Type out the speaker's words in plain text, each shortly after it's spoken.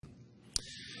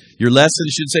Your lesson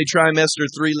should say trimester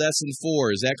 3, lesson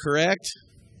 4. Is that correct?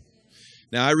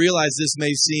 Now, I realize this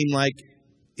may seem like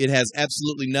it has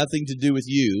absolutely nothing to do with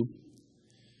you.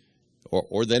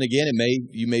 Or then again,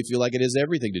 you may feel like it has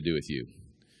everything to do with you.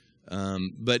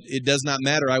 But it does not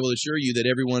matter. I will assure you that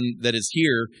everyone that is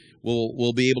here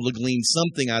will be able to glean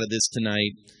something out of this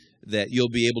tonight that you'll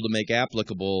be able to make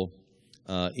applicable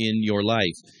in your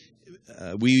life.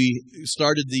 We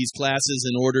started these classes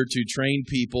in order to train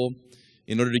people,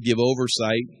 in order to give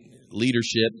oversight,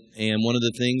 leadership, and one of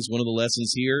the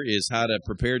lessons here is how to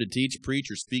prepare to teach, preach,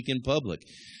 or speak in public.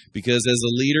 Because as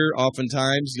a leader,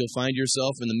 oftentimes you'll find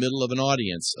yourself in the middle of an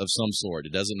audience of some sort.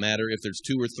 It doesn't matter if there's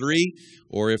 2 or 3,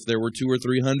 or if there were 2 or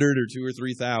 300 or 2 or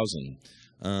 3,000.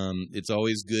 It's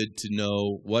always good to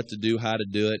know what to do, how to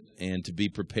do it, and to be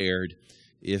prepared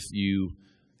if you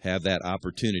have that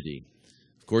opportunity.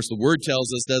 Of course, the Word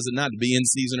tells us, does it not, to be in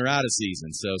season or out of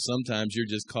season. So sometimes you're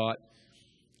just caught,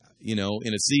 in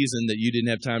a season that you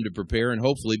didn't have time to prepare, and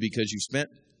hopefully because you spent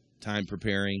time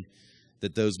preparing,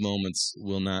 that those moments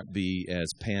will not be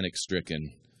as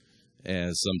panic-stricken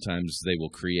as sometimes they will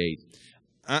create.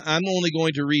 I'm only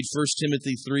going to read 1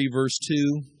 Timothy 3, verse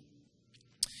 2,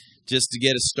 just to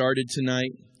get us started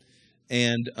tonight.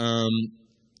 And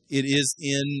it is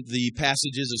in the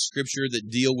passages of Scripture that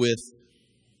deal with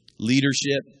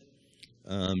leadership.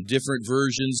 Different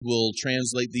versions will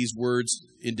translate these words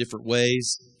in different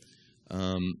ways.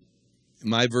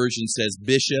 My version says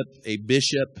bishop. A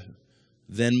bishop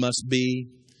then must be.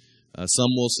 Some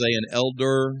will say an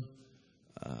elder.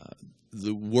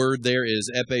 The word there is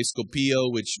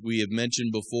episkopio, which we have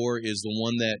mentioned before, is the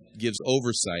one that gives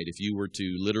oversight. If you were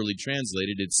to literally translate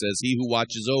it, it says he who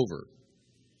watches over.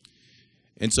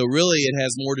 And so really it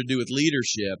has more to do with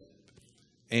leadership,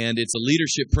 and it's a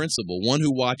leadership principle. One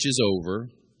who watches over,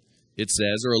 it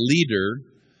says, or a leader,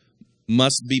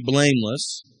 must be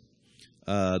blameless,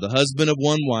 the husband of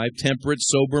one wife, temperate,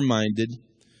 sober-minded,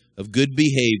 of good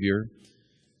behavior,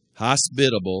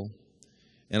 hospitable.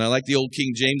 And I like the old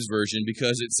King James Version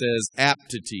because it says apt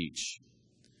to teach.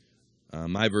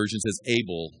 My version says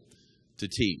able to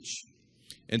teach.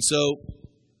 And so,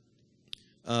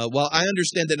 while I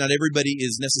understand that not everybody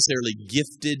is necessarily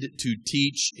gifted to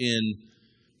teach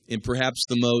in perhaps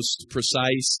the most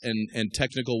precise and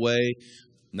technical way,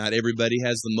 not everybody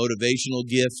has the motivational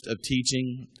gift of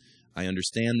teaching. I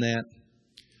understand that.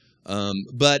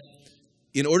 But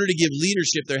in order to give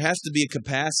leadership, there has to be a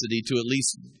capacity to at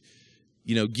least,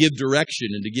 give direction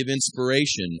and to give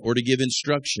inspiration or to give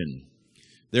instruction.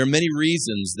 There are many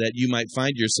reasons that you might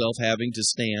find yourself having to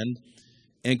stand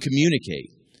and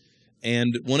communicate.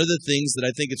 And one of the things that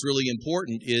I think is really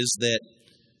important is that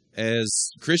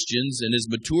as Christians and as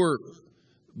mature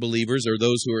believers, or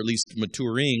those who are at least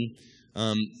maturing,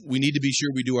 we need to be sure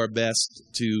we do our best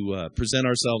to present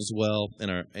ourselves well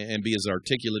and be as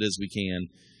articulate as we can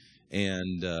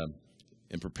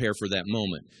and prepare for that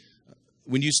moment.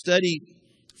 When you study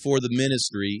for the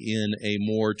ministry in a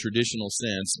more traditional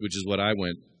sense, which is what I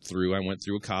went through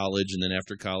a college, and then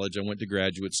after college I went to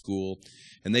graduate school,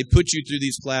 and they put you through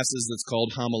these classes that's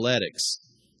called homiletics.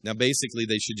 Now basically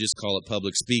they should just call it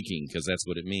public speaking because that's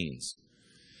what it means.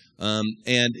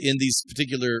 And in these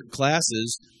particular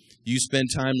classes, you spend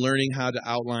time learning how to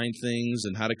outline things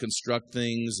and how to construct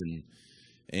things,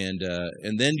 and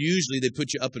then usually they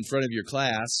put you up in front of your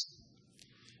class,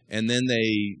 and then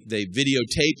they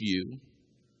videotape you.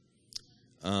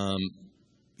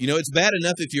 It's bad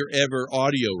enough if you're ever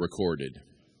audio recorded.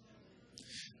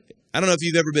 I don't know if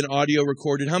you've ever been audio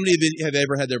recorded. How many of you have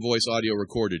ever had their voice audio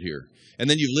recorded here? And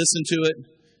then you've listened to it,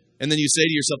 and then you say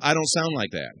to yourself, I don't sound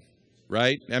like that,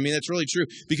 right? I mean, that's really true,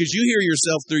 because you hear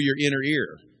yourself through your inner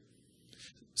ear.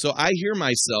 So I hear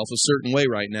myself a certain way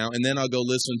right now, and then I'll go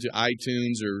listen to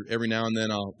iTunes, or every now and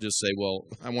then I'll just say, well,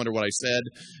 I wonder what I said,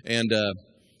 and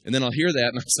then I'll hear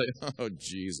that, and I'll say, oh,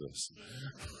 Jesus.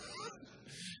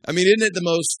 I mean, isn't it the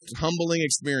most humbling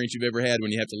experience you've ever had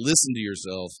when you have to listen to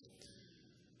yourself?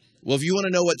 Well, if you want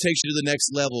to know what takes you to the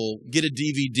next level, get a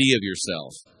DVD of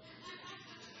yourself.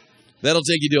 That'll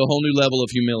take you to a whole new level of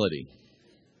humility.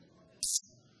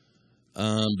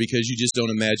 Because you just don't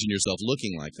imagine yourself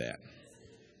looking like that.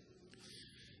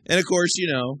 And of course,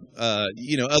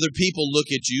 other people look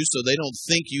at you, so they don't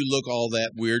think you look all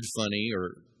that weird, funny,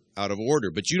 or out of order.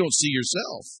 But you don't see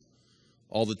yourself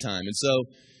all the time. And so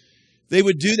they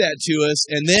would do that to us,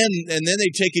 and then they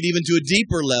take it even to a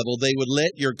deeper level. They would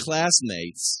let your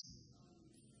classmates,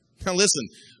 now listen,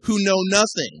 who know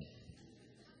nothing,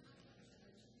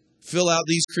 fill out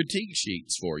these critique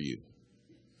sheets for you.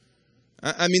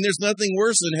 I mean, there's nothing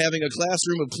worse than having a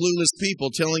classroom of clueless people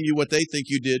telling you what they think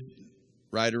you did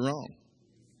right or wrong.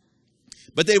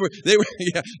 But they were,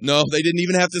 yeah, no, they didn't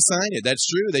even have to sign it. That's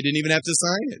true. They didn't even have to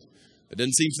sign it. It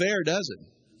doesn't seem fair, does it?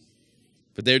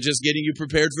 But they're just getting you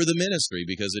prepared for the ministry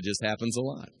because it just happens a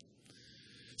lot.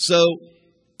 So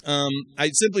I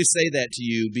simply say that to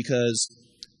you because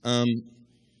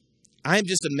I'm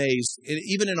just amazed,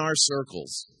 even in our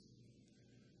circles.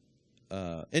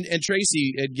 And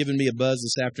Tracy had given me a buzz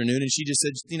this afternoon, and she just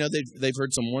said, they've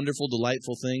heard some wonderful,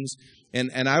 delightful things,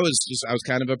 and I was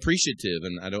kind of appreciative,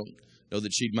 and I don't know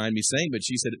that she'd mind me saying, but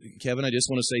she said, Kevin, I just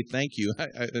want to say thank you.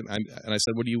 And I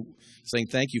said, what are you saying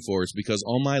thank you for? It's because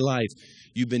all my life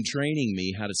you've been training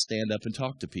me how to stand up and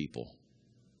talk to people.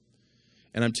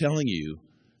 And I'm telling you,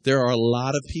 there are a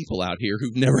lot of people out here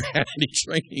who've never had any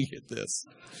training at this.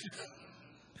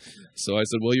 So I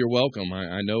said, well, you're welcome.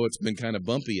 I know it's been kind of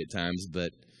bumpy at times,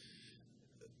 but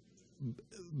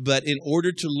in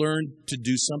order to learn to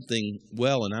do something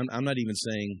well, and I'm not even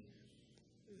saying,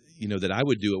 that I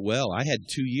would do it well. I've had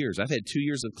 2 years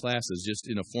of classes just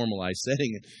in a formalized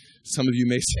setting. Some of you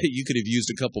may say you could have used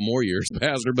a couple more years,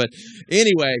 Pastor. But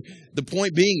anyway, the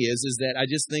point being is that I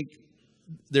just think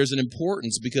there's an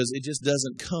importance because it just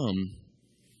doesn't come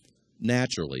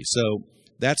naturally. So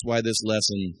that's why this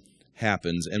lesson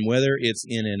happens. And whether it's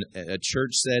in a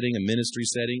church setting, a ministry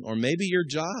setting, or maybe your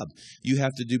job, you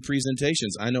have to do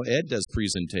presentations. I know Ed does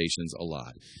presentations a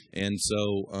lot. And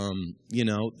so,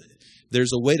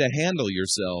 there's a way to handle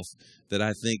yourself that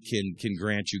I think can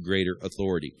grant you greater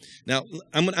authority. Now,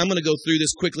 I'm going to go through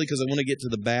this quickly because I want to get to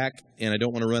the back, and I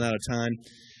don't want to run out of time.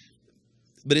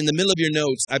 But in the middle of your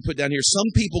notes, I put down here, some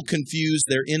people confuse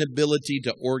their inability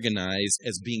to organize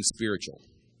as being spiritual.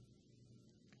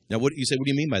 Now, you say, what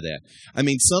do you mean by that? I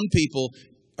mean, some people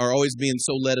are always being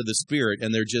so led of the Spirit,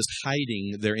 and they're just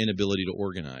hiding their inability to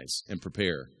organize and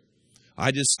prepare. I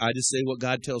just say what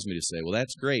God tells me to say. Well,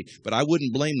 that's great, but I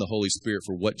wouldn't blame the Holy Spirit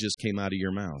for what just came out of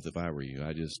your mouth if I were you.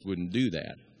 I just wouldn't do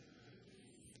that.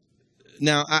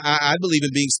 Now, I believe in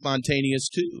being spontaneous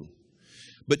too.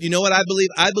 But you know what I believe?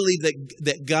 I believe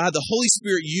that God, the Holy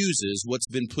Spirit, uses what's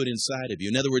been put inside of you.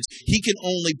 In other words, He can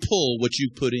only pull what you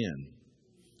put in.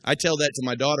 I tell that to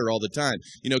my daughter all the time,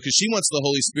 because she wants the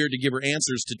Holy Spirit to give her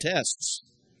answers to tests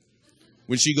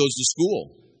when she goes to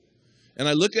school. And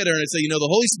I look at her and I say,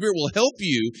 the Holy Spirit will help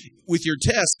you with your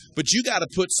test, but you got to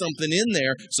put something in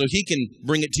there so He can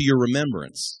bring it to your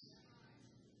remembrance.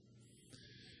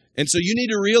 And so you need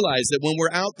to realize that when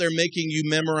we're out there making you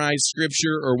memorize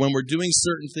Scripture or when we're doing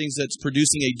certain things that's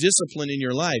producing a discipline in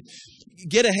your life,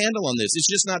 get a handle on this. It's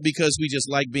just not because we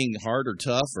just like being hard or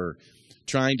tough or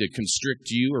trying to constrict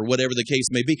you or whatever the case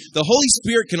may be. The Holy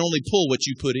Spirit can only pull what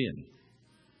you put in.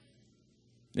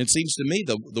 It seems to me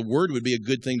the Word would be a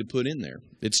good thing to put in there.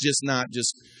 It's just not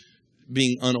just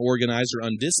being unorganized or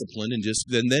undisciplined and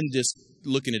then just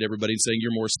looking at everybody and saying,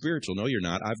 you're more spiritual. No, you're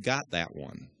not. I've got that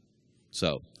one.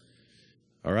 So,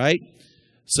 all right?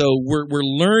 So we're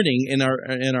learning in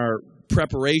our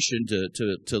preparation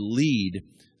to lead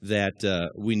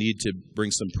that we need to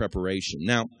bring some preparation.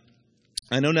 Now,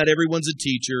 I know not everyone's a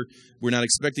teacher. We're not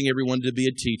expecting everyone to be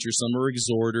a teacher. Some are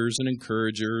exhorters and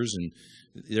encouragers, and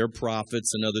they're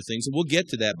prophets and other things. And we'll get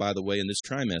to that, by the way, in this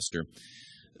trimester.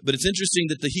 But it's interesting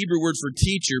that the Hebrew word for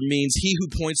teacher means he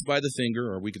who points by the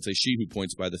finger, or we could say she who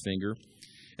points by the finger.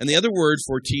 And the other word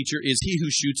for teacher is he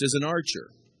who shoots as an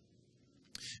archer.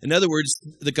 In other words,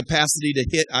 the capacity to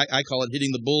hit, I call it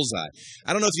hitting the bullseye.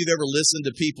 I don't know if you've ever listened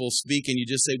to people speak and you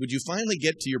just say, would you finally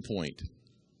get to your point?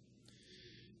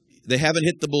 They haven't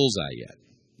hit the bullseye yet.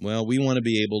 Well, we want to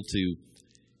be able to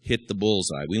hit the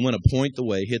bullseye. We want to point the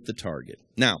way, hit the target.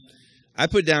 Now, I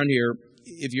put down here,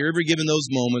 if you're ever given those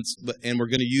moments, and we're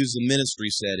going to use the ministry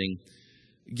setting,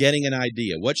 getting an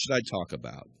idea. What should I talk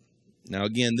about? Now,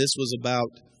 again, this was about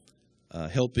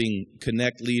helping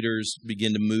Connect leaders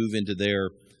begin to move into their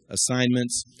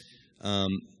assignments.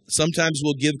 Sometimes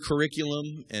we'll give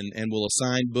curriculum and we'll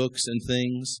assign books and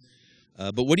things.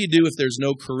 But what do you do if there's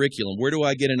no curriculum? Where do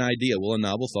I get an idea? Well, a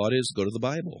novel thought is go to the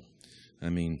Bible. I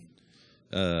mean,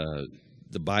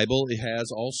 the Bible, it has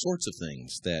all sorts of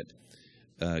things that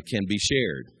can be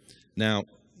shared. Now,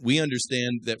 we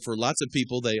understand that for lots of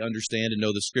people, they understand and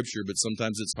know the Scripture, but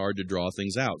sometimes it's hard to draw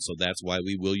things out. So that's why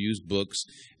we will use books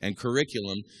and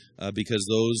curriculum, because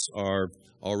those are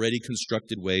already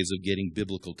constructed ways of getting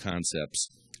biblical concepts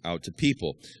out to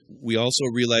people. We also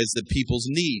realize that people's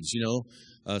needs,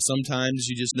 sometimes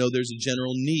you just know there's a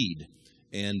general need,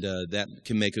 and that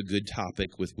can make a good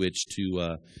topic with which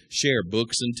to share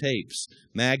books and tapes,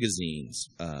 magazines,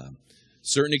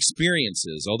 certain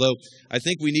experiences. Although I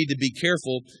think we need to be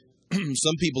careful.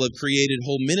 Some people have created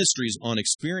whole ministries on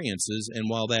experiences, and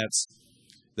while that's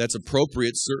That's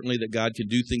appropriate, certainly, that God can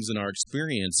do things in our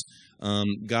experience.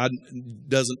 God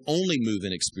doesn't only move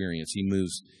in experience. He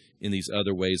moves in these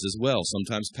other ways as well.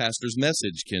 Sometimes pastor's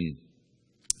message can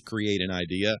create an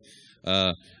idea.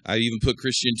 I even put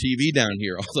Christian TV down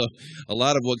here, although a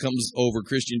lot of what comes over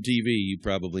Christian TV, you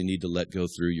probably need to let go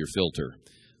through your filter.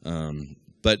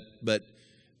 But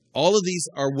all of these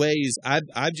are ways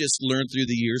I've just learned through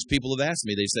the years. People have asked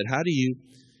me, they said,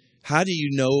 how do you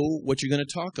know what you're going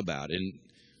to talk about?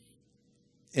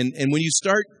 And when you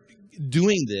start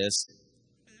doing this,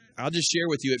 I'll just share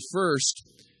with you at first,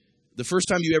 the first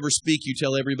time you ever speak, you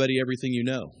tell everybody everything you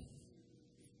know.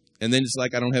 And then it's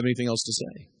like, I don't have anything else to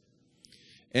say.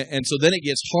 And so then it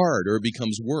gets hard, or it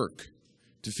becomes work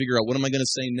to figure out, what am I going to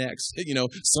say next?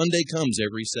 Sunday comes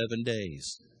every 7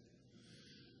 days.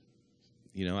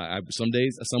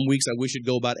 Some weeks I wish it'd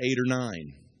go about 8 or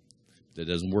 9. That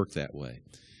doesn't work that way.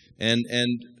 And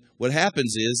what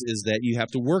happens is that you have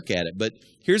to work at it. But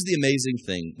here's the amazing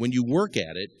thing. When you work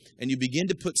at it and you begin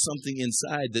to put something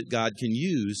inside that God can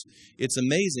use, it's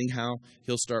amazing how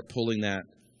He'll start pulling that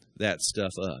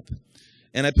stuff up.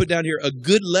 And I put down here, a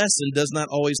good lesson does not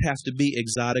always have to be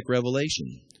exotic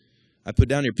revelation. I put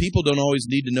down here, people don't always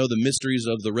need to know the mysteries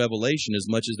of the revelation as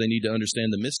much as they need to understand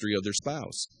the mystery of their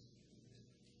spouse.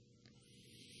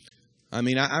 I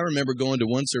mean, I remember going to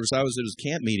one service. I was at his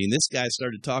camp meeting. This guy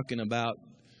started talking about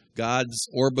God's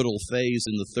orbital phase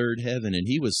in the third heaven, and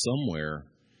he was somewhere.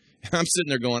 I'm sitting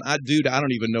there going, dude, I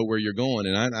don't even know where you're going,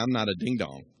 and I'm not a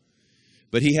ding-dong.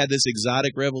 But he had this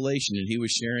exotic revelation, and he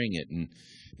was sharing it. And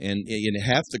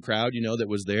half the crowd, that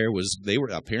was there they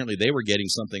were getting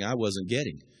something I wasn't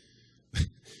getting.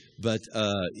 But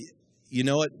you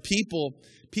know what?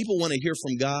 People want to hear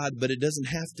from God, but it doesn't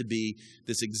have to be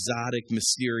this exotic,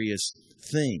 mysterious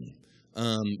thing.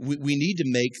 We need to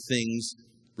make things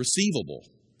receivable.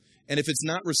 And if it's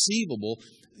not receivable,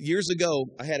 years ago,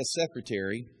 I had a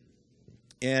secretary,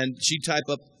 and she'd type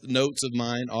up notes of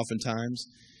mine oftentimes.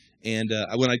 And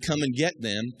when I'd come and get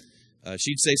them,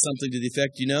 she'd say something to the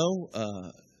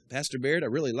effect, Pastor Baird, I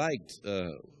really liked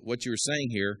what you were saying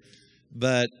here,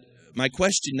 but my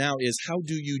question now is, how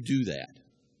do you do that?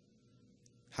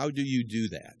 How do you do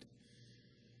that?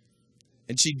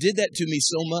 And she did that to me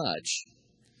so much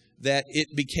that it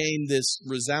became this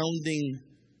resounding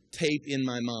tape in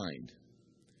my mind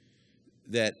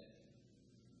that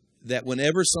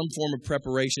whenever some form of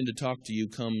preparation to talk to you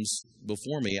comes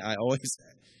before me, I always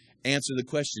answer the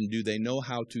question, do they know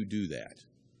how to do that?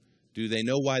 Do they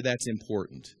know why that's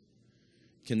important?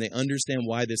 Can they understand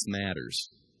why this matters?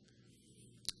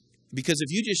 Because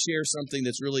if you just share something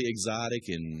that's really exotic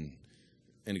and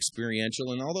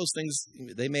experiential, and all those things,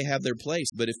 they may have their place,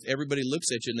 but if everybody looks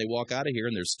at you and they walk out of here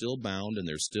and they're still bound and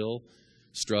they're still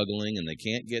struggling and they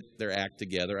can't get their act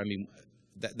together, I mean,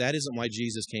 that isn't why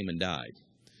Jesus came and died.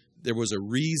 There was a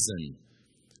reason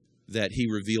that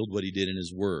He revealed what He did in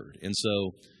His Word. And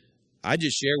so I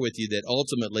just share with you that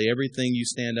ultimately everything you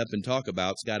stand up and talk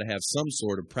about has got to have some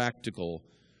sort of practical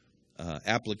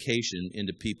application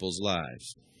into people's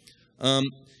lives.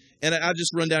 And I'll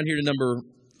just run down here to number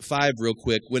 5 real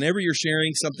quick. Whenever you're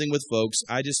sharing something with folks,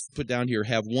 I just put down here,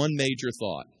 have one major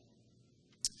thought.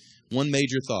 One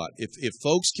major thought. If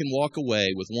folks can walk away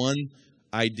with one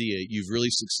idea, you've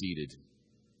really succeeded.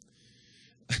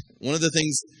 One of the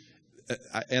things,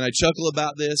 and I chuckle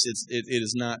about this, it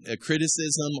is not a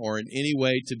criticism or in any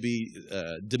way to be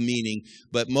demeaning,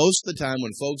 but most of the time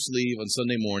when folks leave on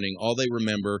Sunday morning, all they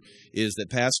remember is that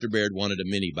Pastor Baird wanted a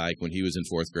mini bike when he was in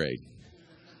 4th grade.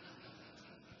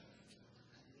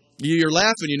 You're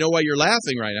laughing. You know why you're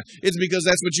laughing right now. It's because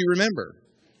that's what you remember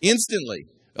instantly.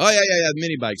 Oh, yeah,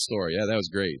 mini bike story. Yeah, that was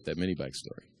great, that mini bike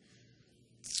story.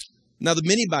 Now, the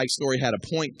mini bike story had a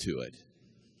point to it.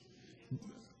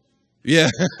 Yeah,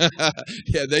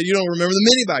 yeah. You don't remember the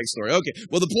mini bike story. Okay.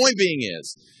 Well, the point being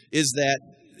is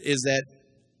that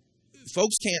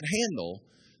folks can't handle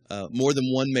more than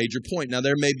one major point. Now,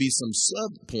 there may be some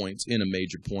sub points in a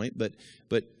major point, but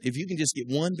if you can just get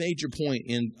one major point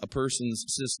in a person's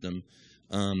system,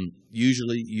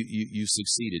 usually you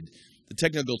succeeded. The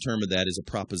technical term of that is a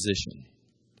proposition.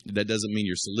 That doesn't mean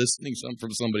you're soliciting something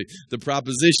from somebody. The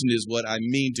proposition is what I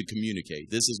mean to communicate.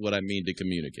 This is what I mean to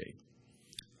communicate.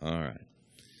 All right.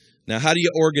 Now, how do you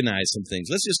organize some things?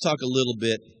 Let's just talk a little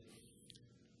bit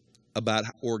about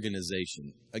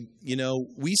organization.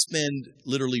 We spend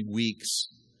literally weeks.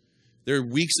 There are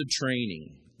weeks of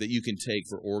training that you can take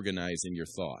for organizing your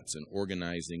thoughts and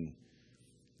organizing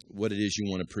what it is you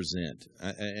want to present.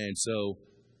 And so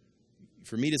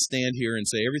for me to stand here and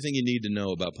say everything you need to know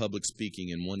about public speaking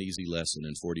in one easy lesson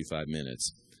in 45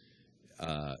 minutes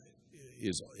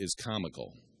is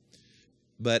comical.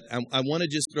 But I want to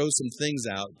just throw some things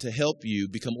out to help you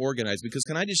become organized. Because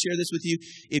can I just share this with you?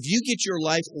 If you get your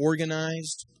life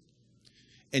organized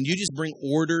and you just bring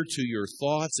order to your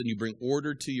thoughts and you bring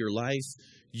order to your life,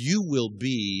 you will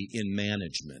be in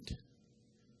management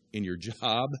in your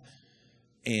job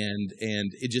and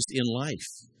it just in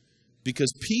life.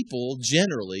 Because people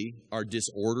generally are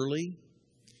disorderly.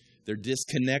 They're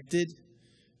disconnected.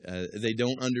 They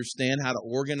don't understand how to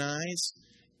organize.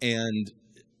 And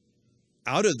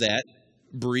out of that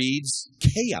breeds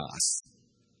chaos.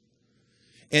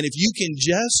 And if you can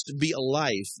just be a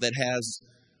life that has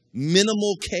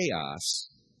minimal chaos,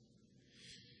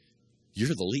 you're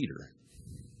the leader.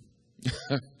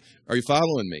 Are you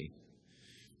following me?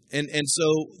 And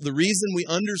so the reason we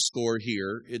underscore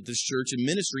here at this church and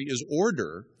ministry is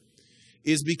order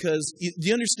is because, do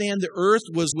you understand, the earth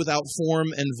was without form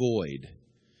and void.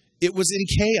 It was in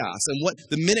chaos. And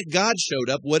the minute God showed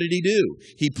up, what did he do?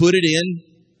 He put it in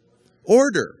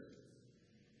order.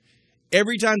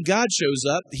 Every time God shows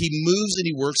up, he moves and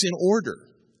he works in order.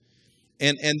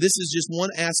 And this is just one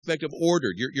aspect of order,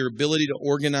 your ability to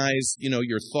organize,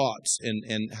 your thoughts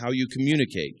and how you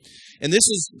communicate. And this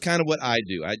is kind of what I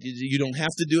do. You don't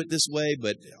have to do it this way,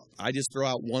 but I just throw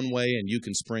out one way and you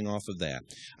can spring off of that.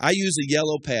 I use a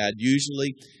yellow pad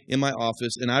usually in my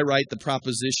office, and I write the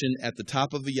proposition at the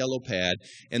top of the yellow pad.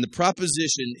 And the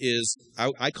proposition is,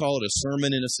 I call it a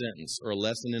sermon in a sentence or a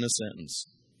lesson in a sentence.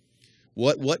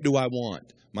 What do I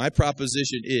want? My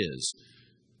proposition is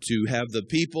to have the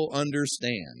people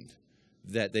understand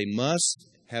that they must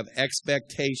have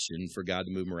expectation for God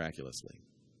to move miraculously.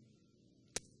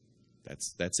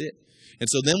 That's it. And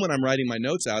so then when I'm writing my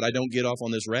notes out, I don't get off on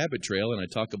this rabbit trail and I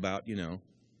talk about,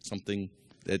 something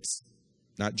that's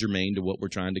not germane to what we're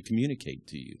trying to communicate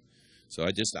to you. So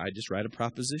I just write a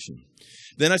proposition.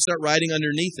 Then I start writing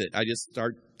underneath it. I just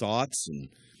start thoughts and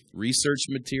research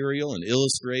material and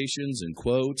illustrations and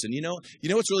quotes. And you know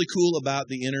what's really cool about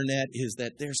the internet is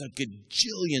that there's a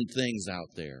gajillion things out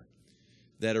there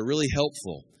that are really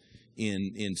helpful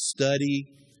in study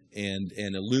and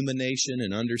illumination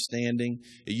and understanding.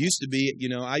 It used to be,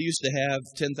 I used to have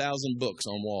 10,000 books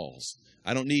on walls.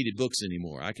 I don't need books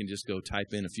anymore. I can just go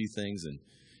type in a few things and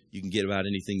you can get about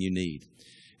anything you need.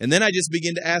 And then I just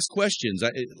begin to ask questions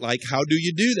like, how do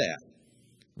you do that?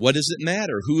 What does it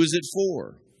matter? Who is it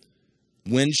for?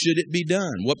 When should it be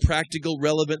done? What practical,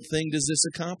 relevant thing does this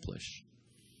accomplish?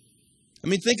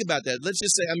 Think about that. Let's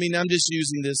just say, I'm just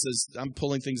using this as I'm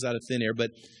pulling things out of thin air,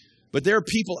 but there are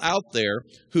people out there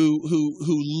who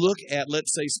look at,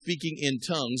 let's say, speaking in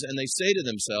tongues, and they say to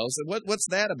themselves, what's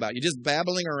that about? You're just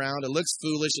babbling around. It looks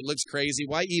foolish. It looks crazy.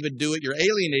 Why even do it? You're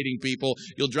alienating people.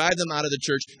 You'll drive them out of the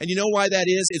church. And you know why that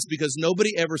is? It's because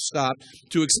nobody ever stopped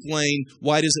to explain,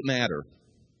 why does it matter?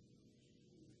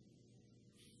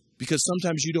 Because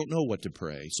sometimes you don't know what to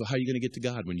pray. So how are you going to get to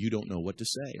God when you don't know what to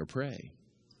say or pray?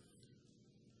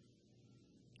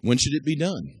 When should it be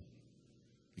done?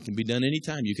 It can be done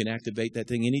anytime. You can activate that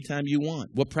thing anytime you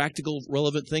want. What practical,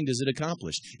 relevant thing does it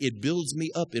accomplish? It builds me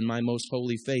up in my most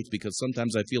holy faith because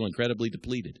sometimes I feel incredibly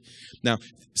depleted. Now,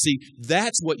 see,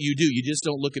 that's what you do. You just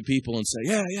don't look at people and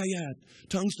say, yeah,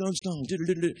 tongues,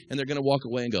 and they're going to walk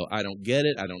away and go, I don't get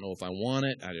it. I don't know if I want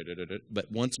it.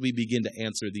 But once we begin to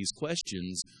answer these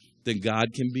questions, then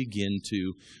God can begin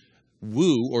to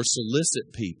woo or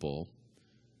solicit people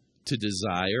to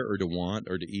desire or to want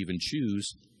or to even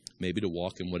choose maybe to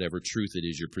walk in whatever truth it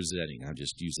is you're presenting. I'll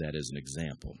just use that as an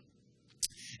example.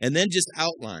 And then just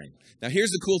outline. Now, here's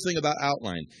the cool thing about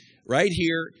outline. Right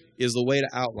here is the way to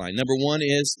outline. Number one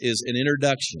is an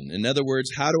introduction. In other words,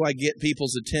 how do I get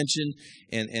people's attention?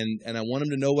 And I want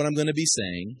them to know what I'm going to be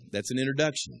saying. That's an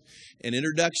introduction. An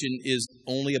introduction is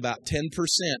only about 10%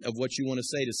 of what you want to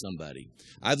say to somebody.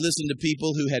 I've listened to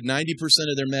people who had 90%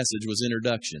 of their message was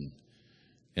introduction.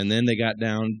 And then they got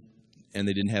down and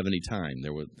they didn't have any time.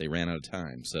 They ran out of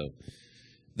time. So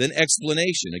then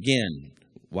explanation. Again,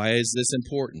 why is this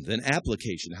important? Then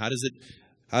application. How does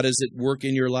it work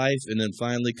in your life? And then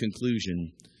finally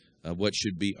conclusion. What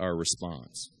should be our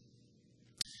response?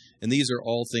 And these are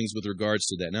all things with regards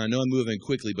to that. Now, I know I'm moving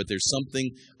quickly, but there's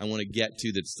something I want to get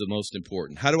to that's the most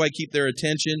important. How do I keep their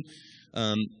attention?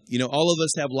 All of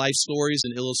us have life stories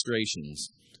and illustrations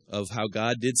of how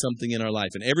God did something in our life.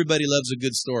 And everybody loves a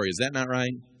good story. Is that not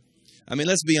right?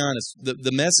 Let's be honest.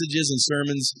 The messages and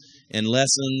sermons and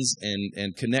lessons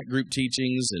and connect group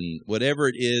teachings and whatever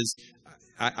it is,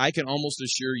 I can almost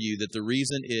assure you that the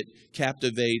reason it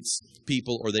captivates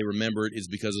people or they remember it is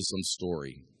because of some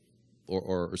story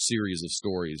or a series of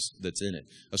stories that's in it.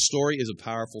 A story is a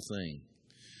powerful thing.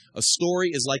 A story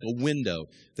is like a window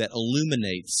that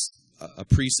illuminates a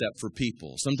precept for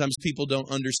people. Sometimes people don't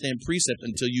understand precept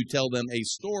until you tell them a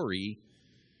story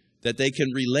that they can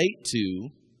relate to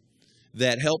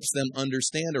that helps them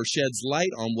understand or sheds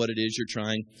light on what it is you're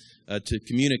trying to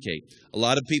communicate. A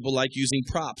lot of people like using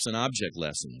props in object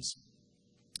lessons.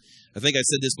 I think I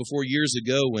said this before years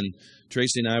ago when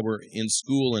Tracy and I were in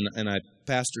school and I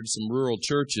pastored some rural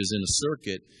churches in a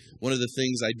circuit. One of the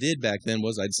things I did back then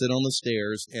was I'd sit on the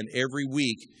stairs, and every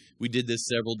week we did this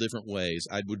several different ways.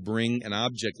 I would bring an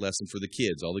object lesson for the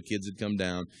kids. All the kids would come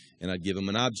down, and I'd give them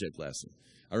an object lesson.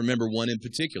 I remember one in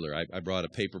particular. I brought a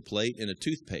paper plate and a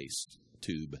toothpaste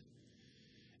tube.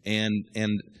 And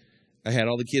I had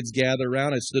all the kids gather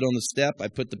around. I stood on the step. I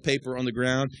put the paper on the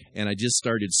ground, and I just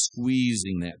started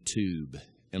squeezing that tube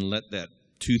and let that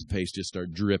toothpaste just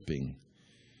start dripping.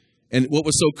 And what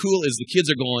was so cool is the kids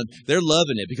are going, they're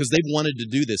loving it because they've wanted to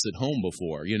do this at home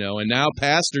before, and now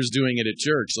pastor's doing it at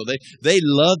church. So they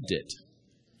loved it.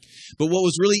 But what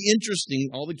was really interesting,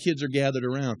 all the kids are gathered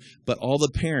around, but all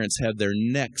the parents have their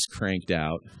necks cranked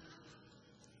out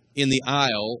in the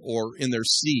aisle or in their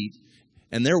seat,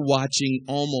 and they're watching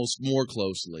almost more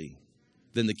closely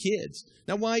than the kids.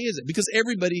 Now, why is it? Because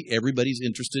everybody's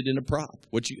interested in a prop.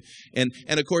 And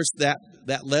of course, that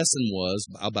lesson was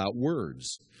about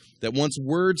words. That once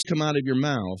words come out of your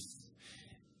mouth,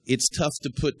 it's tough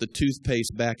to put the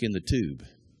toothpaste back in the tube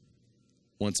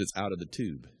once it's out of the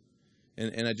tube.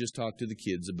 And I just talked to the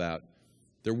kids about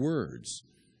their words.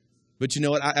 But you know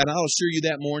what? And I'll assure you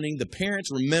that morning, the parents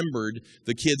remembered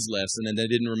the kids' lesson, and they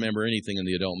didn't remember anything in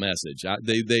the adult message.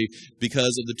 They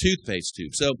because of the toothpaste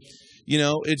tube. So,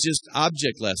 it's just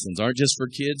object lessons aren't just for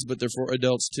kids, but they're for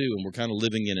adults too. And we're kind of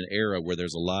living in an era where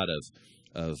there's a lot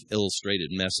of illustrated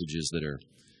messages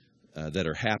that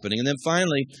are happening. And then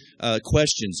finally,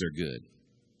 questions are good.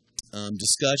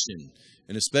 Discussion,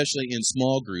 and especially in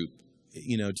small group,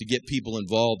 to get people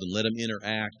involved and let them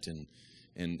interact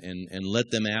and let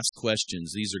them ask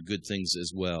questions. These are good things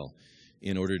as well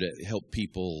in order to help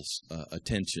people's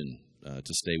attention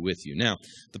to stay with you. Now,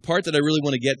 the part that I really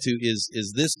want to get to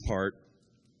is this part,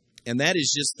 and that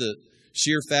is just the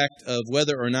sheer fact of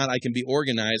whether or not I can be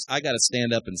organized. I got to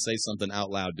stand up and say something out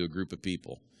loud to a group of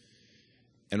people.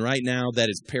 And right now, that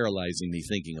is paralyzing me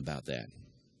thinking about that.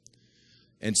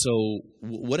 And so,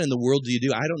 what in the world do you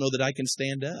do? I don't know that I can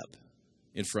stand up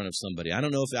in front of somebody. I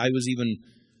don't know if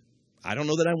I don't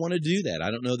know that I want to do that.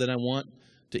 I don't know that I want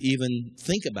to even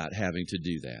think about having to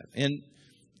do that. And,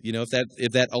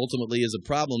 if that ultimately is a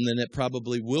problem, then it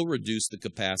probably will reduce the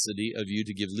capacity of you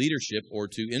to give leadership or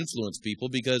to influence people,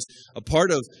 because a part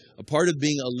of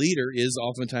being a leader is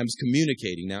oftentimes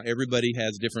communicating. Now, everybody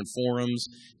has different forums,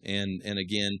 and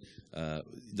again,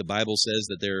 the Bible says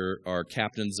that there are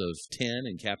captains of 10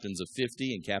 and captains of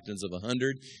 50 and captains of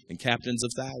 100 and captains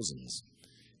of thousands.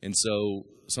 And so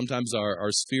sometimes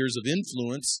our spheres of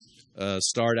influence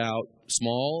start out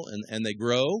small and they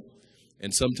grow.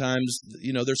 And sometimes,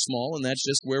 they're small, and that's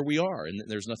just where we are. And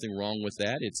there's nothing wrong with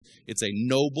that. It's a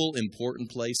noble, important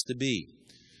place to be.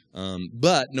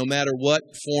 But no matter what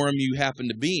forum you happen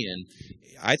to be in,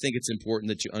 I think it's important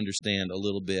that you understand a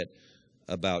little bit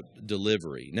about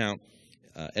delivery. Now,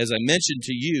 as I mentioned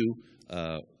to you,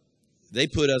 they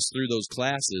put us through those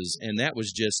classes, and that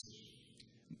was just...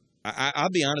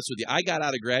 I'll be honest with you. I got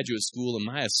out of graduate school and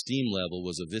my esteem level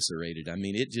was eviscerated. I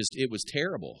mean, it was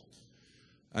terrible.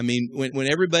 I mean,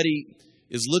 when everybody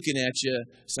is looking at you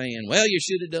saying, well, you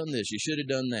should have done this, you should have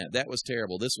done that, that was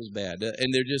terrible, this was bad.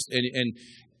 And they're just, and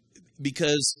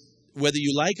because whether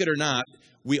you like it or not,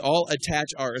 we all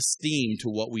attach our esteem to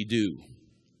what we do.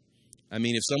 I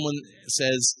mean, if someone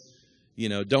says,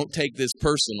 don't take this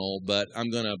personal, but I'm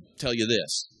going to tell you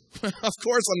this. Of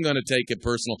course I'm going to take it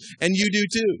personal. And you do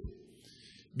too.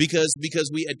 Because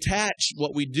we attach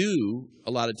what we do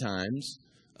a lot of times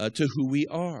to who we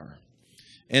are.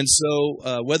 And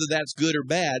so whether that's good or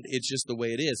bad, it's just the way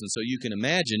it is. And so you can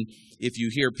imagine if you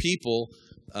hear people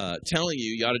telling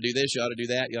you ought to do this, you ought to do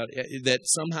that, that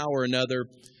somehow or another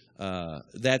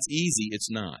that's easy. It's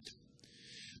not.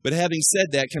 But having said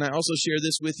that, can I also share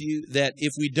this with you? That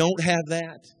if we don't have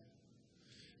that,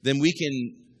 then we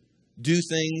can do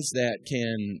things that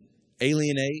can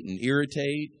alienate and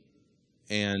irritate,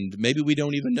 and maybe we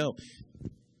don't even know.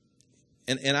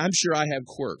 And I'm sure I have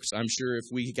quirks. I'm sure if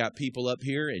we got people up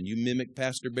here and you mimic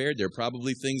Pastor Baird, there are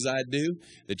probably things I'd do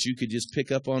that you could just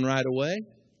pick up on right away,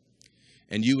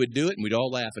 and you would do it, and we'd all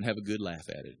laugh and have a good laugh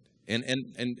at it.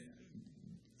 And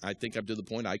I think up to the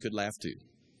point I could laugh too.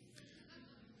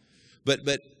 But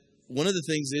one of the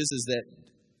things is that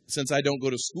since I don't go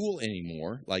to school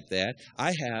anymore like that, I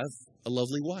have a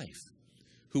lovely wife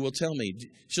who will tell me,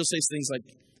 she'll say things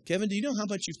like, Kevin, do you know how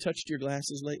much you've touched your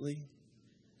glasses lately?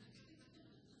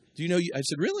 Do you know? I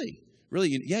said, really? Really?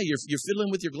 Yeah, you're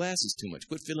fiddling with your glasses too much.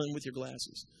 Quit fiddling with your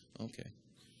glasses. Okay.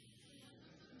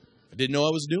 I didn't know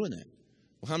I was doing that.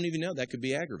 Well, how many of you know that could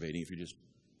be aggravating if you just...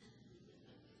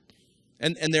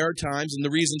 And there are times, and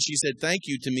the reason she said thank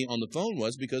you to me on the phone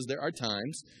was because there are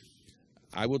times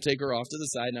I will take her off to the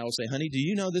side and I will say, honey, do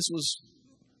you know this was...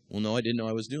 Well, no, I didn't know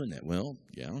I was doing that. Well,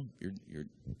 yeah,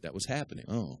 that was happening.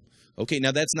 Oh, okay.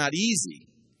 Now that's not easy.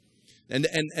 And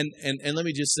let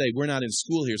me just say, we're not in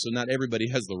school here, so not everybody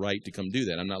has the right to come do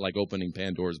that. I'm not like opening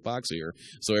Pandora's box here,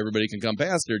 so everybody can come.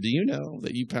 Pastor, do you know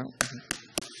that you pound?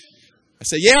 I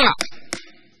say, yeah.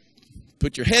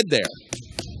 Put your head there.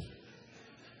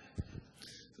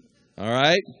 All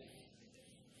right.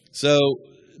 So,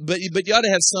 but you ought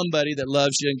to have somebody that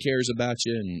loves you and cares about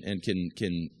you and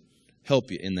can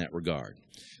help you in that regard.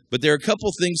 But there are a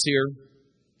couple things here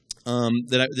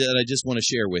that I just want to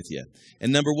share with you.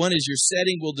 And number one is your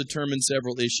setting will determine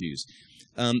several issues.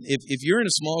 If you're in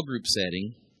a small group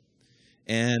setting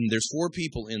and there's 4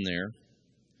 people in there,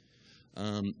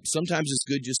 sometimes it's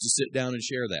good just to sit down and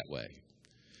share that way.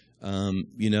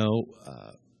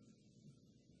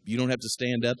 You don't have to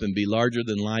stand up and be larger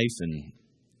than life and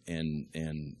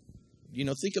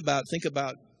think about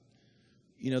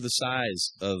the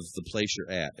size of the place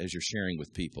you're at as you're sharing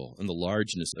with people and the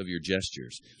largeness of your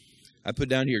gestures. I put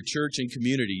down here church and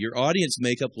community. Your audience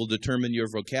makeup will determine your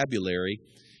vocabulary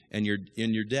and your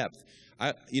depth.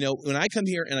 When I come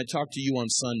here and I talk to you on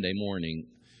Sunday morning,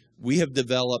 we have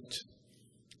developed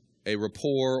a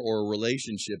rapport or a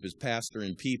relationship as pastor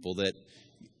and people that,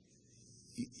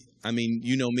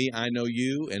 you know me, I know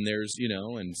you, and there's,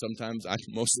 and sometimes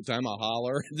most of the time I'll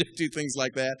holler and do things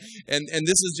like that. And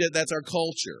that's our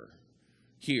culture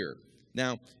here.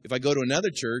 Now, if I go to another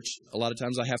church, a lot of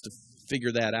times I have to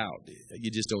figure that out.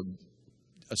 You just don't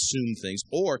assume things.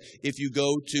 Or if you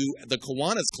go to the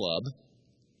Kiwanis Club,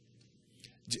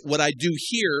 what I do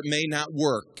here may not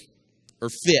work or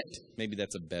fit. Maybe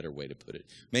that's a better way to put it.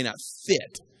 May not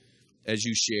fit as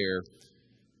you share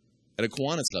at a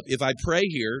Kiwanis Club. If I pray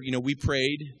here, we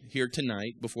prayed here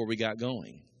tonight before we got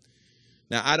going.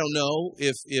 Now, I don't know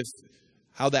if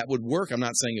how that would work. I'm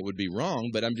not saying it would be wrong,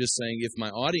 but I'm just saying if my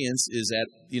audience is at,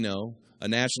 a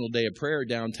National Day of Prayer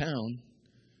downtown,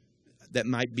 that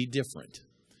might be different.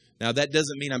 Now, that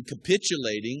doesn't mean I'm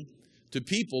capitulating to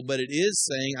people, but it is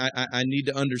saying I need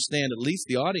to understand at least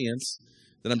the audience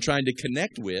that I'm trying to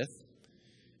connect with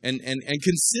and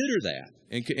consider that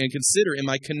and consider, am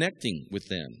I connecting with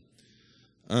them?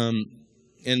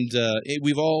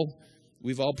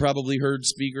 We've all probably heard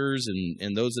speakers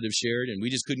and those that have shared, and we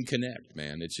just couldn't connect,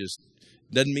 man. It just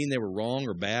doesn't mean they were wrong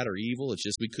or bad or evil. It's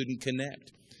just we couldn't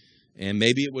connect. And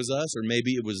maybe it was us or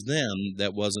maybe it was them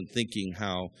that wasn't thinking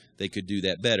how they could do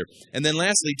that better. And then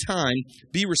lastly, time.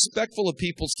 Be respectful of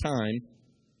people's time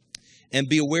and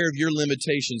be aware of your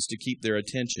limitations to keep their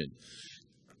attention.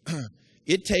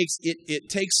 It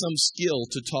takes some skill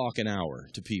to talk an hour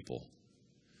to people.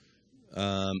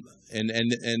 And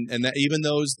that even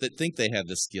those that think they have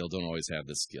this skill don't always have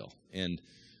this skill. And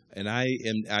I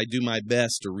do my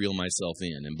best to reel myself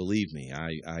in, and believe me,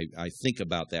 I think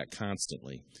about that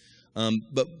constantly.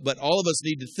 But all of us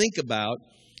need to think about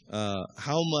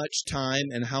how much time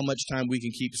and how much time we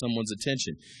can keep someone's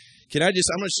attention. I'm going to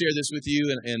share this with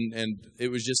you, and it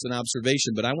was just an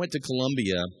observation, but I went to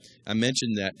Columbia. I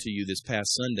mentioned that to you this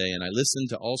past Sunday, and I listened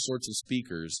to all sorts of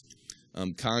speakers,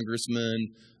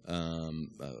 congressmen,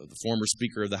 the former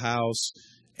Speaker of the House,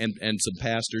 and some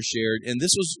pastors shared. And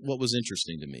this was what was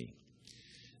interesting to me,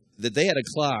 that they had a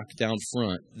clock down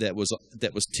front that was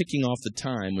ticking off the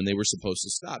time when they were supposed to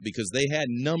stop, because they had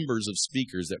numbers of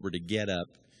speakers that were to get up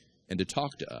and to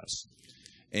talk to us.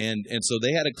 And so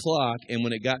they had a clock, and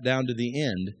when it got down to the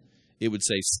end, it would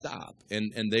say stop.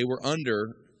 And they were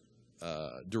under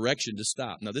direction to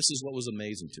stop. Now, this is what was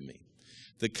amazing to me.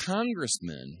 The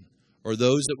congressmen or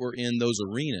those that were in those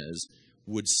arenas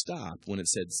would stop when it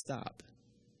said stop.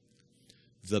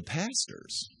 The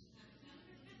pastors,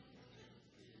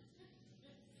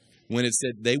 when it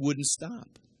said, they wouldn't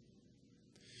stop.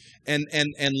 And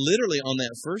literally on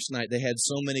that first night, they had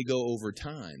so many go over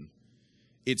time,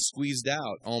 it squeezed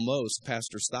out almost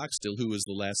Pastor Stockstill, who was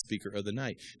the last speaker of the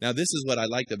night. Now, this is what I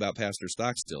liked about Pastor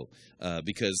Stockstill,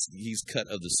 because he's cut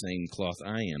of the same cloth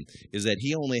I am, is that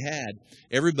he only had,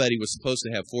 everybody was supposed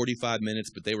to have 45 minutes,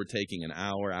 but they were taking an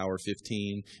hour, hour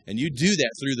 15. And you do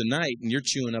that through the night, and you're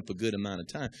chewing up a good amount of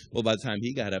time. Well, by the time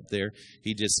he got up there,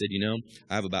 he just said,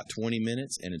 I have about 20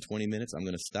 minutes, and in 20 minutes, I'm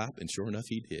going to stop. And sure enough,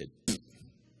 he did.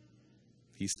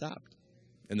 He stopped,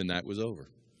 and the night was over.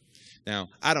 Now,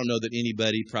 I don't know that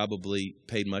anybody probably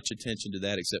paid much attention to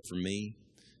that except for me.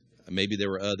 Maybe there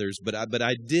were others, but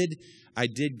I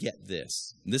did get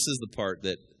this. This is the part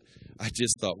that I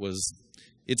just thought was,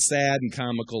 it's sad and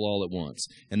comical all at once.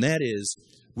 And that is,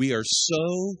 we are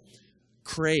so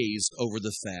crazed over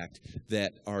the fact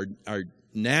that our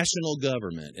national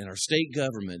government and our state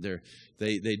government,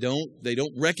 they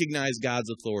don't recognize God's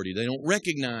authority. They don't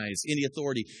recognize any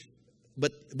authority.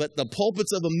 But the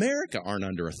pulpits of America aren't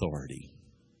under authority.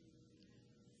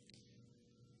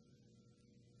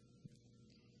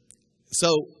 So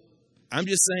I'm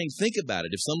just saying, think about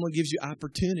it. If someone gives you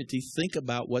opportunity, think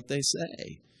about what they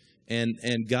say.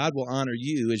 And God will honor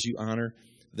you as you honor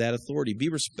that authority. Be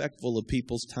respectful of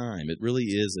people's time. It really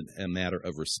is a matter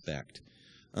of respect.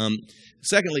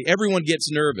 Secondly, everyone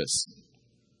gets nervous.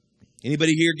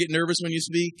 Anybody here get nervous when you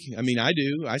speak? I mean, I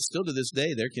do. I still to this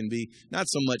day, there can be, not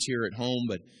so much here at home,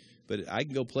 but I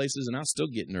can go places and I'll still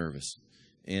get nervous.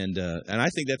 And I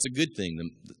think that's a good thing.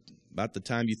 About the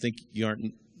time you think you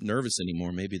aren't nervous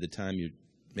anymore, maybe the time you're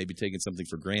maybe taking something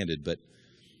for granted. But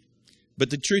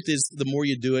the truth is, the more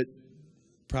you do it,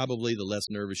 probably the less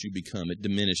nervous you become. It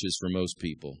diminishes for most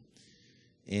people.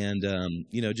 And,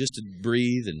 just to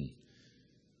breathe and,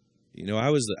 I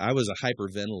was a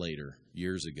hyperventilator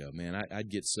years ago. Man, I'd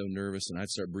get so nervous and I'd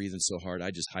start breathing so hard,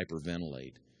 I'd just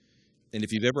hyperventilate. And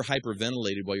if you've ever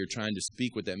hyperventilated while you're trying to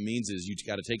speak, what that means is you've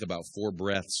got to take about 4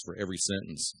 breaths for every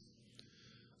sentence.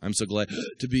 I'm so glad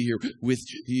to be here with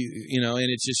you, and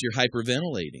it's just you're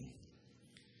hyperventilating.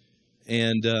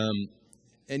 And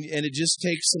it just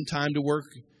takes some time to work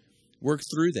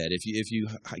through that. If you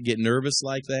get nervous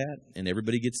like that, and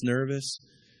everybody gets nervous,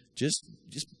 just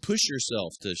push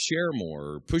yourself to share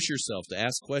more, or push yourself to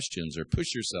ask questions, or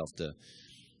push yourself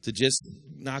to just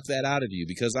knock that out of you.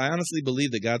 Because I honestly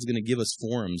believe that God's going to give us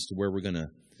forums to where we're going to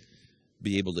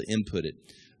be able to input it.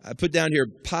 I put down here,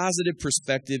 positive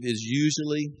perspective is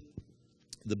usually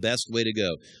the best way to go.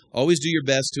 Always do your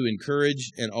best to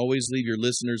encourage and always leave your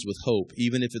listeners with hope,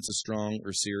 even if it's a strong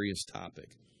or serious topic.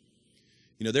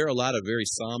 There are a lot of very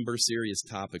somber, serious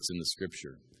topics in the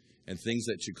Scripture, and things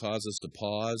that should cause us to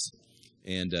pause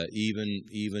and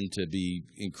even to be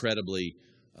incredibly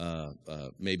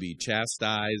maybe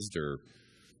chastised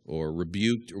or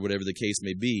rebuked or whatever the case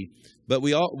may be. But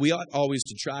we ought always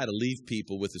to try to leave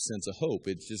people with a sense of hope.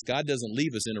 It's just God doesn't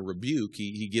leave us in a rebuke.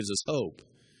 He gives us hope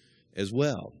as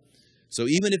well. So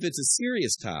even if it's a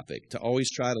serious topic, to always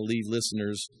try to leave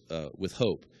listeners with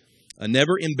hope.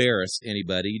 Never embarrass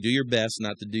anybody. Do your best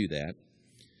not to do that.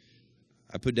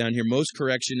 I put down here, most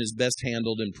correction is best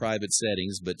handled in private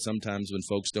settings, but sometimes when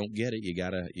folks don't get it, you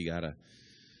gotta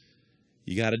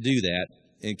do that.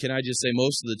 And can I just say,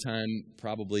 most of the time,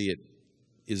 probably it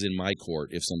is in my court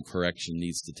if some correction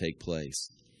needs to take place.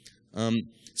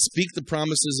 Speak the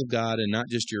promises of God and not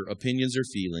just your opinions or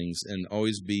feelings, and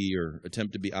always be or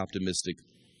attempt to be optimistic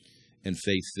and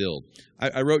faith-filled.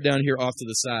 I wrote down here off to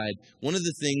the side, one of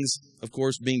the things, of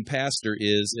course, being pastor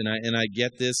is, and I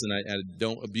get this and I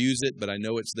don't abuse it, but I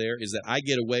know it's there, is that I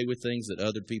get away with things that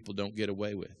other people don't get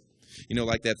away with.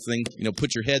 Like that thing,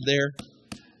 put your head there.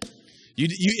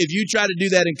 If you try to do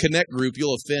that in Connect Group,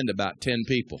 you'll offend about 10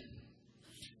 people.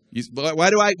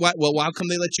 Why come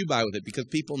they let you by with it? Because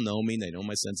people know me, they know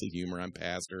my sense of humor. I'm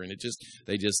pastor, and they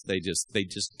just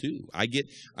do.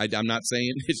 I'm not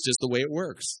saying it's just the way it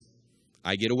works.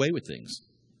 I get away with things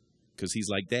because he's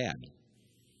like Dad,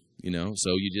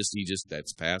 So he just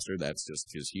that's pastor. That's just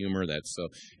his humor. That's so.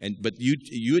 But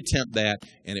you attempt that,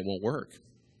 and it won't work.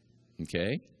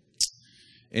 Okay.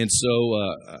 And so,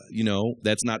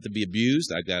 that's not to be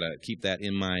abused. I've got to keep that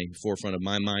in my forefront of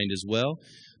my mind as well.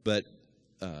 But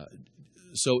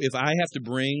so if I have to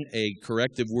bring a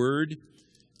corrective word,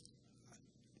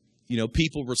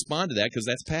 people respond to that because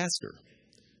that's pastor.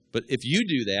 But if you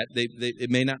do that, it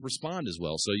may not respond as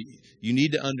well. So you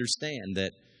need to understand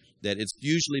that it's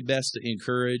usually best to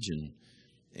encourage,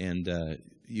 and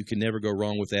you can never go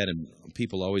wrong with that. And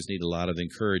people always need a lot of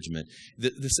encouragement.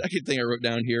 The second thing I wrote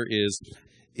down here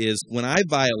is when I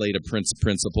violate a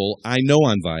principle, I know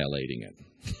I'm violating it.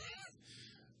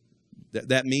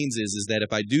 That means is that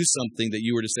if I do something that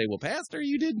you were to say, well, Pastor,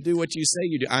 you didn't do what you say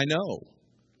you do. I know.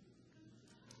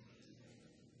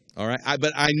 All right.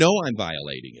 But I know I'm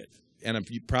violating it. And I'm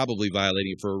probably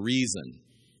violating it for a reason.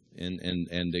 And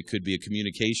it could be a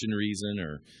communication reason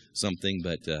or something.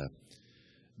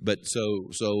 But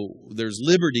so there's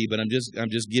liberty, but I'm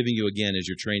just giving you again, as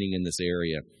you're training in this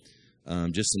area,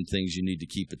 just some things you need to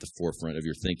keep at the forefront of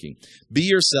your thinking. Be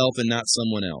yourself and not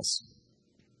someone else.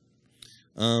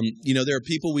 There are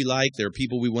people we like. There are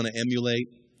people we want to emulate.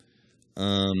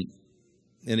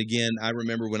 And again, I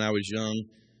remember when I was young,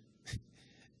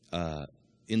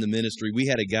 in the ministry. We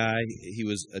had a guy, he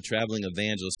was a traveling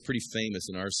evangelist, pretty famous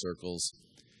in our circles.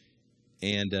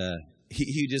 And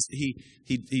he'd speak,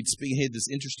 he had this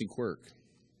interesting quirk.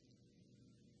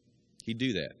 He'd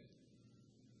do that.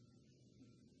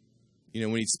 You know,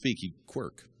 when he'd speak, he'd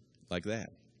quirk like that.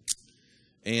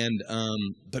 And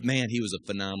but man, he was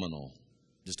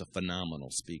just a phenomenal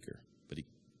speaker.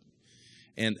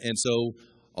 And so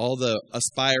all the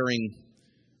aspiring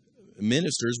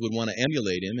ministers would want to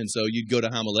emulate him, and so you'd go to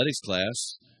homiletics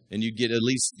class, and you'd get at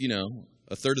least,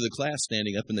 a third of the class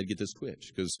standing up, and they'd get this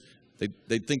twitch, because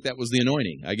they'd think that was the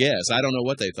anointing, I guess. I don't know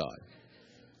what they thought.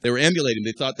 They were emulating.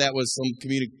 They thought that was some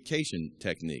communication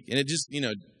technique, and it just,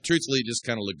 truthfully, it just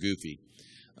kind of looked goofy.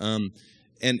 And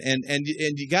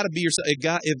you got to be yourself.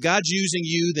 If God's using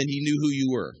you, then He knew who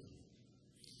you were,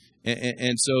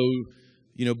 and so,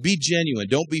 be genuine.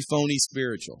 Don't be phony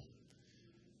spiritual.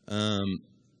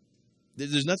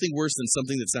 There's nothing worse than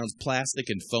something that sounds plastic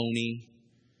and phony.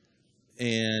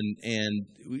 And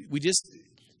we just,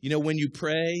 when you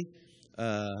pray,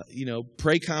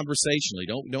 pray conversationally.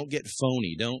 Don't get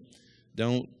phony.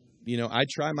 Don't. I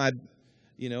try my,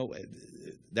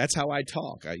 that's how I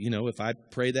talk. If I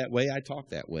pray that way, I talk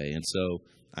that way. And so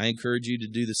I encourage you to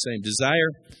do the same.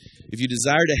 If you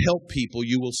desire to help people,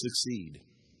 you will succeed.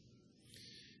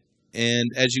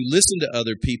 And as you listen to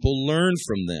other people, learn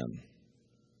from them.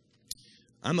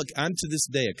 I'm to this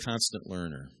day a constant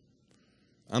learner.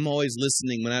 I'm always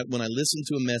listening. When I listen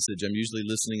to a message, I'm usually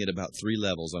listening at about 3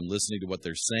 levels. I'm listening to what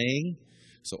they're saying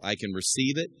so I can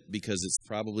receive it because it's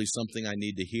probably something I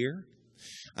need to hear.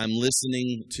 I'm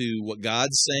listening to what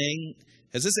God's saying.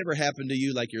 Has this ever happened to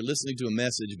you? Like you're listening to a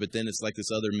message, but then it's like this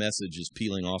other message is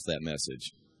peeling off that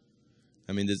message.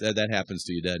 I mean, that happens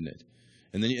to you, doesn't it?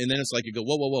 And then it's like you go,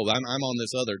 whoa, I'm on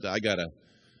this other. I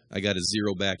gotta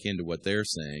zero back into what they're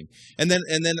saying. And then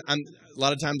a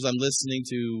lot of times I'm listening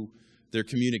to their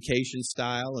communication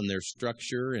style and their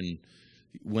structure, and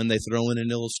when they throw in an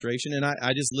illustration, and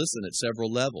I just listen at several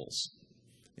levels.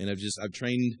 And I've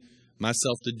trained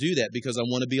myself to do that because I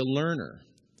want to be a learner.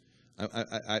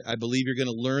 I believe you're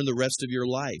going to learn the rest of your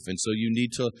life, and so you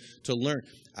need to learn.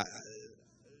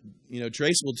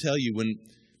 Trace will tell you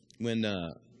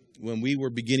when we were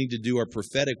beginning to do our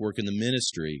prophetic work in the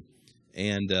ministry,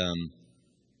 and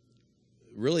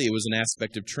really it was an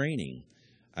aspect of training.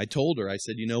 I told her, I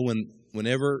said,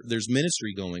 whenever there's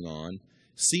ministry going on,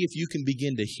 see if you can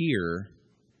begin to hear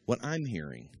what I'm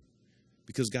hearing,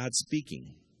 because God's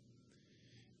speaking.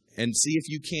 And see if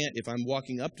you can't, if I'm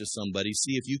walking up to somebody,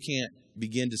 see if you can't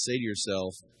begin to say to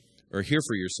yourself or hear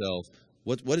for yourself,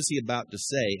 what is he about to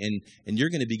say? And you're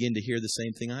going to begin to hear the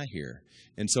same thing I hear.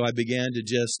 And so I began to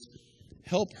just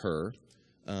help her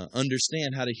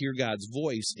understand how to hear God's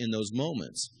voice in those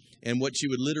moments. And what she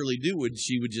would literally do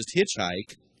she would just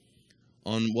hitchhike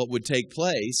on what would take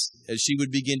place as she would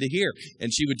begin to hear.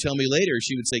 And she would tell me later,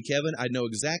 she would say, Kevin, I know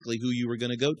exactly who you were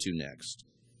going to go to next.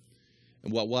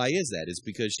 And why is that? It's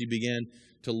because she began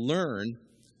to learn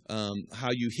how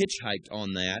you hitchhiked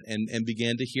on that and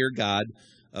began to hear God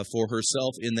for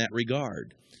herself in that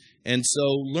regard. And so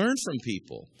learn from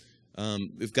people.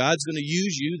 If God's going to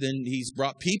use you, then He's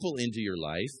brought people into your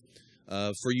life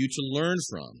for you to learn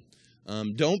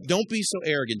from. Don't be so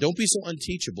arrogant. Don't be so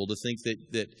unteachable to think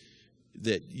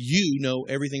that you know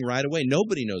everything right away.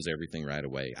 Nobody knows everything right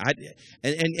away.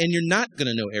 And you're not going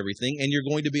to know everything, and you're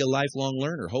going to be a lifelong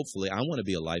learner. Hopefully, I want to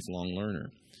be a lifelong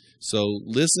learner. So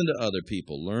listen to other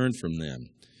people. Learn from them.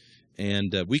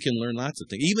 And we can learn lots of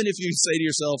things. Even if you say to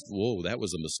yourself, whoa, that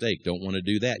was a mistake. Don't want to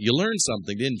do that. You learned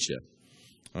something, didn't you?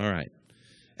 All right.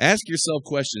 Ask yourself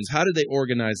questions. How did they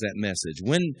organize that message?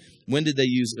 When did they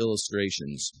use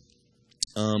illustrations?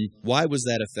 Why was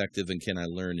that effective, and can I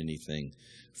learn anything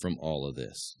from all of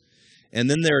this? And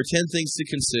then there are 10 things to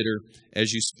consider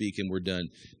as you speak, and we're done.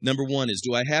 Number 1 is,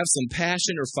 do I have some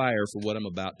passion or fire for what I'm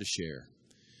about to share?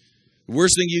 The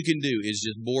worst thing you can do is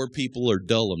just bore people or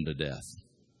dull them to death.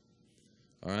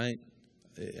 All right?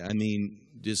 I mean,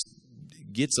 just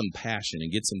get some passion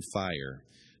and get some fire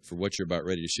for what you're about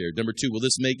ready to share. Number 2, will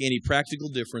this make any practical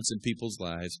difference in people's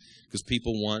lives? Because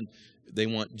people want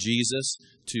Jesus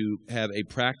to have a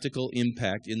practical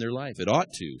impact in their life. It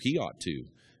ought to. He ought to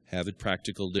have a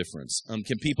practical difference.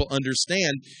 Can people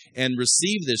understand and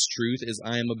receive this truth as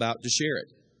I am about to share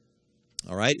it?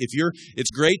 All right?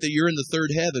 It's great that you're in the third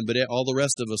heaven, but all the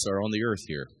rest of us are on the earth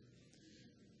here.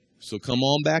 So come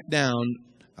on back down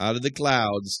out of the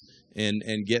clouds and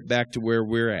get back to where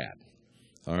we're at.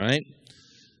 All right?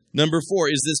 Number 4,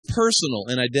 is this personal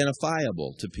and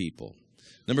identifiable to people?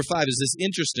 Number 5, is this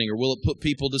interesting, or will it put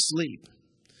people to sleep?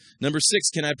 Number 6,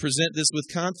 can I present this with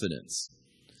confidence?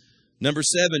 Number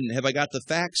 7, have I got the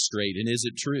facts straight, and is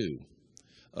it true?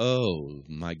 Oh,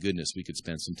 my goodness, we could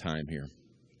spend some time here.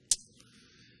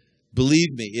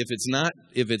 Believe me, if it's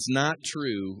not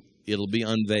true, it'll be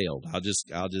unveiled. I'll just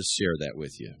share that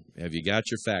with you. Have you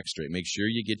got your facts straight? Make sure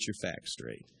you get your facts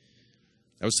straight.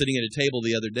 I was sitting at a table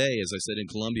the other day, as I said, in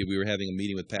Columbia. We were having a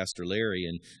meeting with Pastor Larry,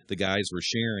 and the guys were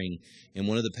sharing, and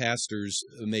one of the pastors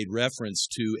made reference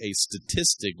to a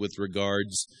statistic with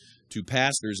regards to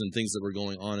pastors and things that were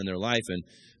going on in their life. And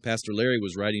Pastor Larry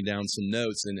was writing down some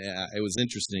notes, and it was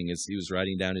interesting as he was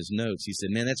writing down his notes. He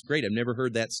said, "Man, that's great. I've never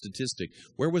heard that statistic.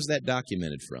 Where was that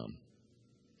documented from?"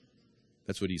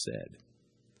 That's what he said.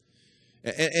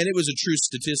 And it was a true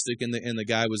statistic, and the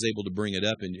guy was able to bring it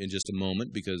up in just a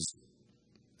moment because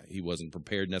he wasn't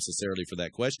prepared necessarily for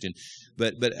that question.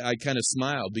 But I kind of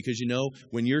smiled because, you know,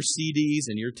 when your CDs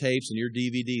and your tapes and your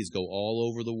DVDs go all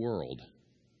over the world,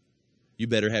 you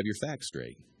better have your facts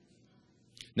straight.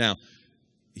 Now,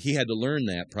 he had to learn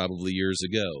that probably years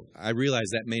ago. I realize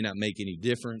that may not make any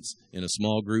difference in a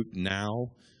small group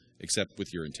now, except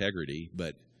with your integrity,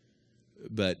 but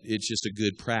it's just a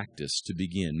good practice to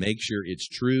begin. Make sure it's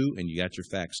true and you got your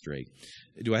facts straight.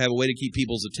 Do I have a way to keep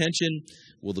people's attention?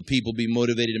 Will the people be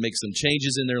motivated to make some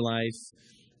changes in their life?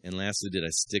 And lastly, did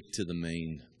I stick to the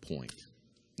main point?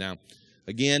 Now,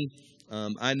 again,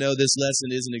 I know this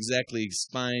lesson isn't exactly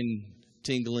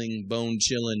spine-tingling,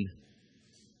 bone-chilling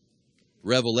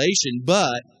revelation,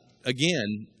 but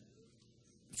again,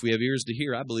 if we have ears to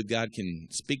hear, I believe God can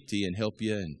speak to you and help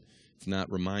you, and if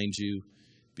not, remind you,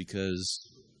 because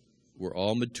we're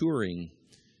all maturing,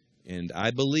 and I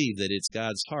believe that it's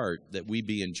God's heart that we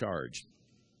be in charge.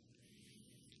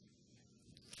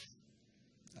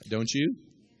 Don't you?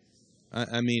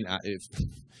 I'm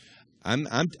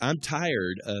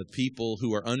tired of people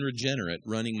who are unregenerate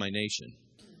running my nation.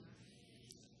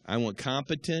 I want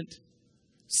competent,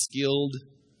 skilled,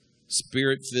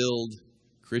 spirit-filled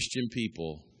Christian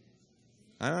people.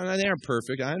 They aren't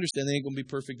perfect. I understand they ain't going to be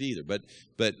perfect either.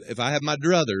 But if I have my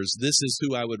druthers, this is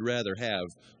who I would rather have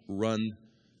run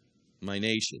my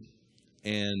nation.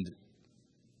 And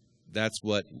that's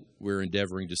what we're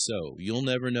endeavoring to sow. You'll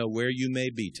never know where you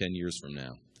may be 10 years from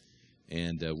now.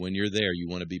 And when you're there, you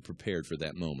want to be prepared for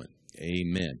that moment.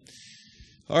 Amen.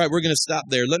 All right, we're going to stop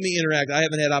there. Let me interact. I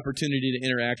haven't had opportunity to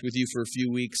interact with you for a few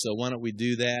weeks, so why don't we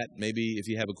do that? Maybe if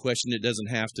you have a question, it doesn't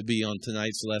have to be on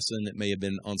tonight's lesson. It may have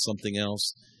been on something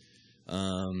else,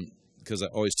 because I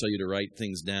always tell you to write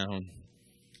things down.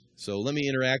 So let me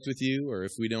interact with you, or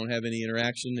if we don't have any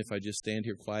interaction, if I just stand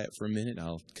here quiet for a minute,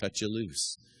 I'll cut you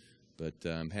loose. But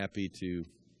I'm happy to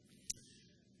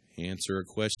answer a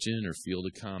question or field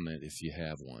a comment if you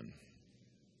have one.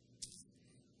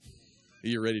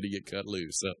 You're ready to get cut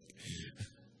loose.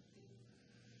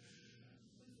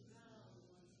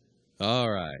 All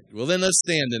right. Well, then let's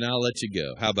stand and I'll let you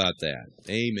go. How about that?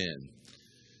 Amen.